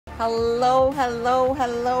Hello, hello,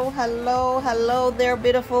 hello, hello, hello there,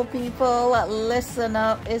 beautiful people. Listen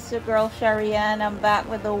up. It's your girl, Sharianne. I'm back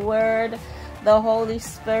with the word, the Holy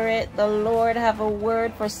Spirit. The Lord have a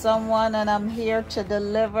word for someone, and I'm here to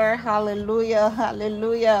deliver. Hallelujah,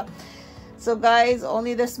 hallelujah. So, guys,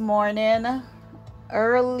 only this morning,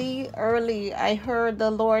 early, I heard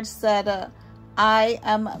the Lord said, I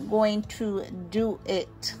am going to do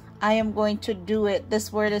it. I am going to do it.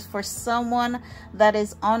 This word is for someone that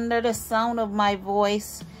is under the sound of my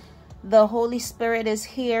voice. The Holy Spirit is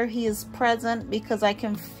here. He is present because I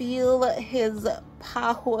can feel his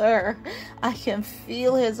power. I can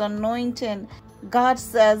feel his anointing. God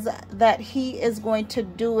says that he is going to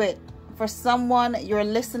do it. For someone, you're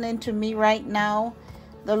listening to me right now.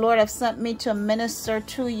 The Lord has sent me to minister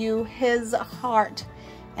to you his heart.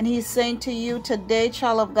 And he's saying to you today,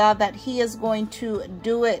 child of God, that he is going to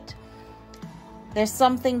do it. There's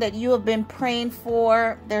something that you have been praying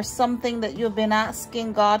for. There's something that you've been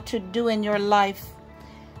asking God to do in your life.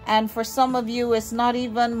 And for some of you, it's not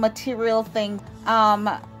even material things.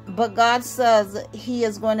 But God says he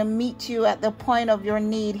is going to meet you at the point of your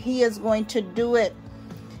need. He is going to do it.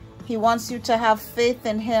 He wants you to have faith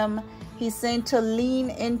in him. He's saying to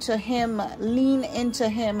lean into him, lean into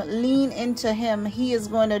him, lean into him. He is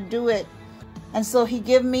going to do it. And so he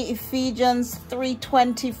gave me Ephesians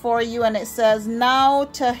 3:20 for you. And it says, now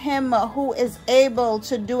to him who is able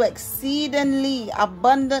to do exceedingly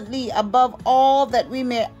abundantly above all that we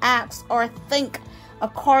may ask or think,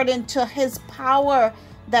 according to his power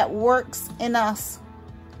that works in us.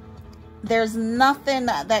 There's nothing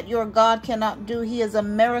that your God cannot do. He is a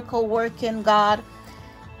miracle working God.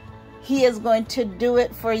 He is going to do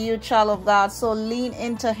it for you, child of God. So lean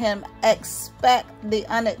into him. Expect the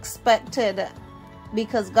unexpected,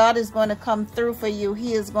 because God is going to come through for you.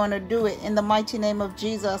 He is going to do it in the mighty name of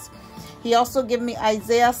Jesus. He also gave me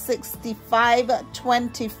Isaiah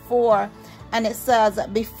 65:24. And it says,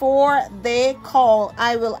 before they call,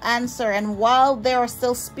 I will answer. And while they are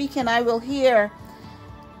still speaking, I will hear.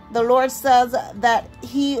 The Lord says that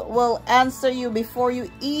he will answer you before you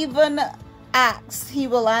even ask. He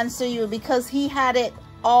will answer you because he had it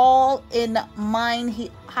all in mind.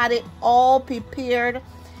 He had it all prepared.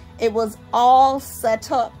 It was all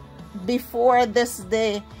set up before this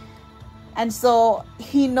day. And so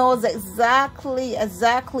he knows exactly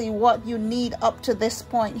what you need up to this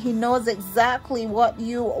point. He knows exactly what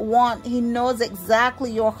you want. He knows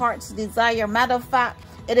exactly your heart's desire. Matter of fact,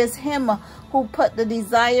 it is him who put the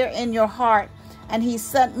desire in your heart. And he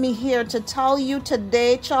sent me here to tell you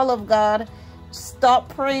today, child of God, stop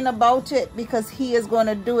praying about it, because he is going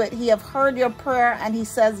to do it. He have heard your prayer and he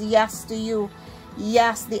says yes to you.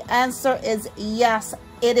 Yes, the answer is yes.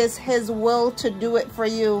 It is his will to do it for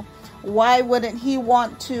you. Why wouldn't he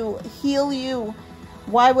want to heal you?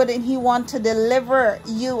 Why wouldn't he want to deliver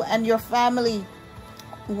you and your family?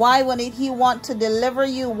 Why wouldn't he want to deliver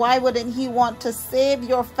you? Why wouldn't he want to save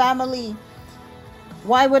your family?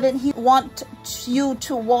 Why wouldn't he want you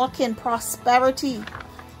to walk in prosperity?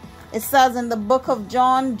 It says in the book of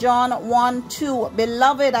John 1:2,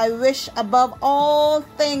 beloved, I wish above all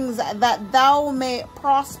things that thou may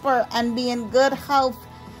prosper and be in good health,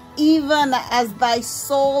 even as thy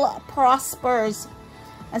soul prospers.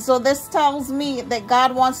 And so this tells me that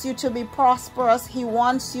God wants you to be prosperous. He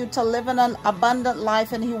wants you to live in an abundant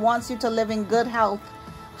life, and he wants you to live in good health.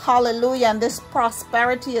 Hallelujah. And this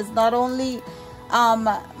prosperity is not only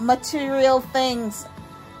material things.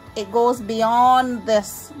 It goes beyond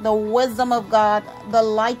this. The wisdom of God, the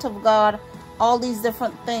light of God, all these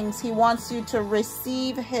different things. He wants you to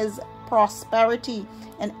receive his prosperity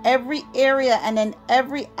in every area and in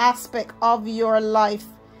every aspect of your life.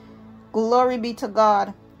 Glory be to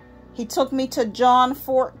God. He took me to John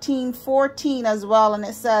 14:14 as well. And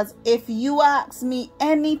it says, if you ask me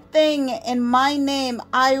anything in my name,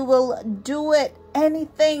 I will do it.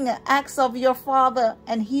 Anything, ask of your Father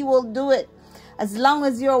and he will do it. As long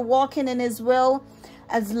as you're walking in his will,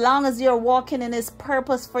 as long as you're walking in his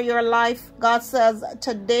purpose for your life, God says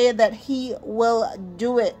today that he will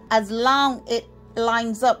do it. As long it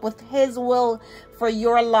lines up with his will for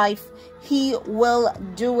your life, he will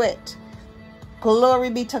do it. Glory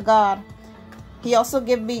be to God. He also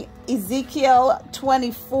gave me Ezekiel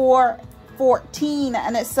 24:14,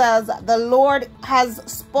 and it says, the Lord has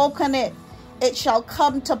spoken it. It shall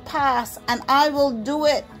come to pass, and I will do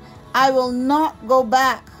it. I will not go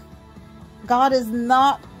back. God is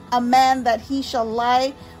not a man that he shall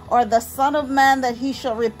lie, or the son of man that he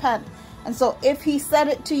shall repent. And so if he said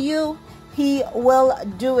it to you, he will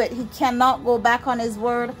do it. He cannot go back on his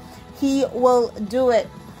word. He will do it.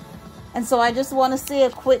 And so I just want to say a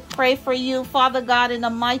quick prayer for you. Father God, in the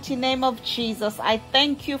mighty name of Jesus, I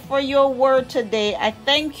thank you for your word today. I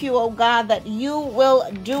thank you, oh God, that you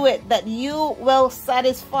will do it, that you will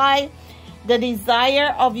satisfy the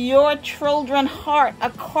desire of your children's heart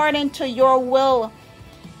according to your will.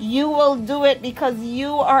 You will do it because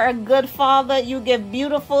you are a good Father. You give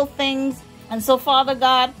beautiful things. And so, Father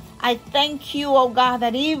God, I thank you, oh God,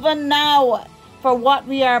 that even now, for what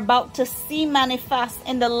we are about to see manifest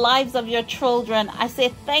in the lives of your children. I say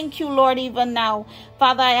thank you, Lord, even now.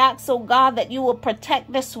 Father, I ask, oh God, that you will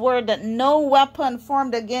protect this word, that no weapon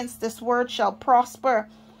formed against this word shall prosper.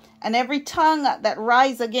 And every tongue that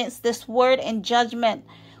rise against this word in judgment,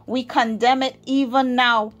 we condemn it even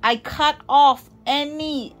now. I cut off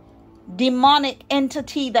any demonic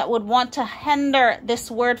entity that would want to hinder this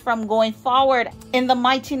word from going forward. In the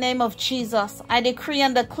mighty name of Jesus, I decree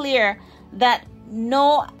and declare that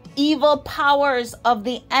no evil powers of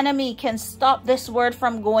the enemy can stop this word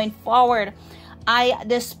from going forward. I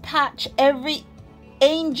dispatch every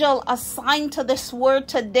angel assigned to this word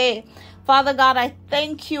today. Father God, I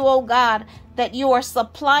thank you, oh God, that you are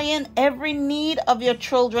supplying every need of your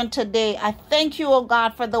children today. I thank you, oh God,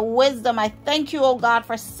 for the wisdom. I thank you, oh God,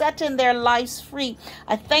 for setting their lives free.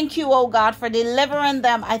 I thank you, oh God, for delivering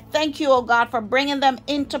them. I thank you, oh God, for bringing them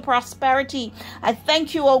into prosperity. I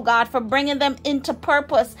thank you, oh God, for bringing them into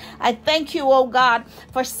purpose. I thank you, oh God,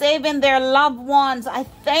 for saving their loved ones. I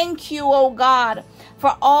thank you, oh God,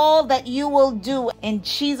 for all that you will do. In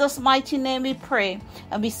Jesus' mighty name we pray.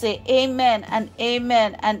 And we say amen and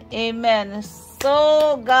amen and amen.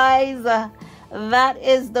 So guys, that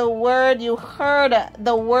is the word. You heard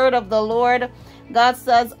the word of the Lord. God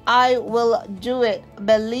says, I will do it.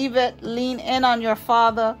 Believe it. Lean in on your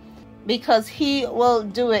Father, because he will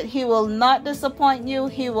do it. He will not disappoint you.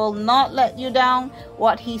 He will not let you down.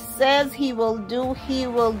 What he says he will do, he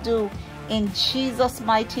will do, in Jesus'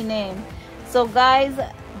 mighty name. So guys,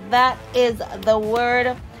 that is the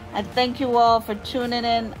word. I thank you all for tuning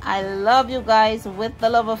in. I love you guys with the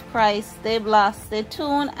love of Christ. Stay blessed, stay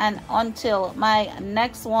tuned, and until my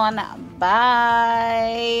next one,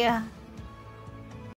 bye.